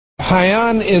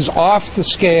Haiyan is off the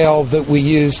scale that we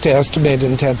use to estimate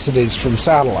intensities from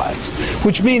satellites,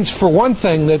 which means, for one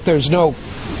thing, that there's no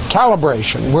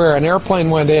calibration, where an airplane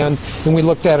went in and we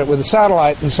looked at it with a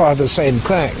satellite and saw the same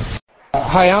thing.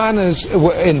 Haiyan is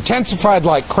intensified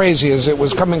like crazy as it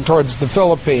was coming towards the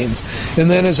Philippines,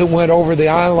 and then as it went over the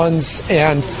islands,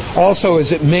 and also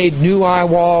as it made new eye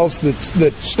walls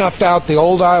that snuffed out the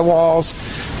old eye walls.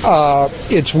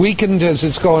 It's weakened as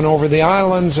it's going over the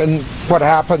islands, and what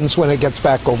happens when it gets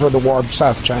back over the warm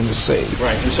South China Sea.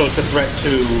 Right, and so it's a threat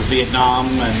to Vietnam,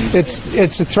 and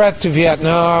it's a threat to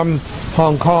Vietnam,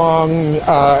 Hong Kong,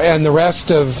 and the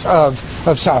rest of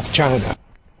South China.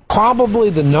 Probably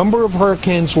the number of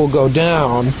hurricanes will go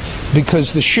down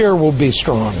because the shear will be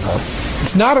stronger.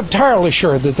 It's not entirely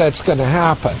sure that that's going to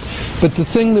happen, but the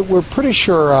thing that we're pretty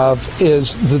sure of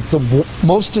is that the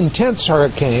most intense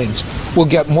hurricanes will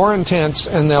get more intense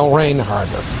and they'll rain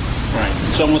harder. Right.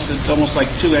 It's almost like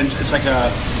two ends. It's like a,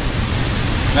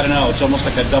 I don't know, it's almost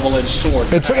like a double-edged sword.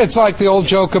 It's like the old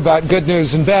joke about good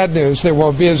news and bad news. There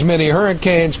won't be as many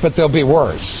hurricanes, but they'll be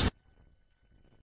worse.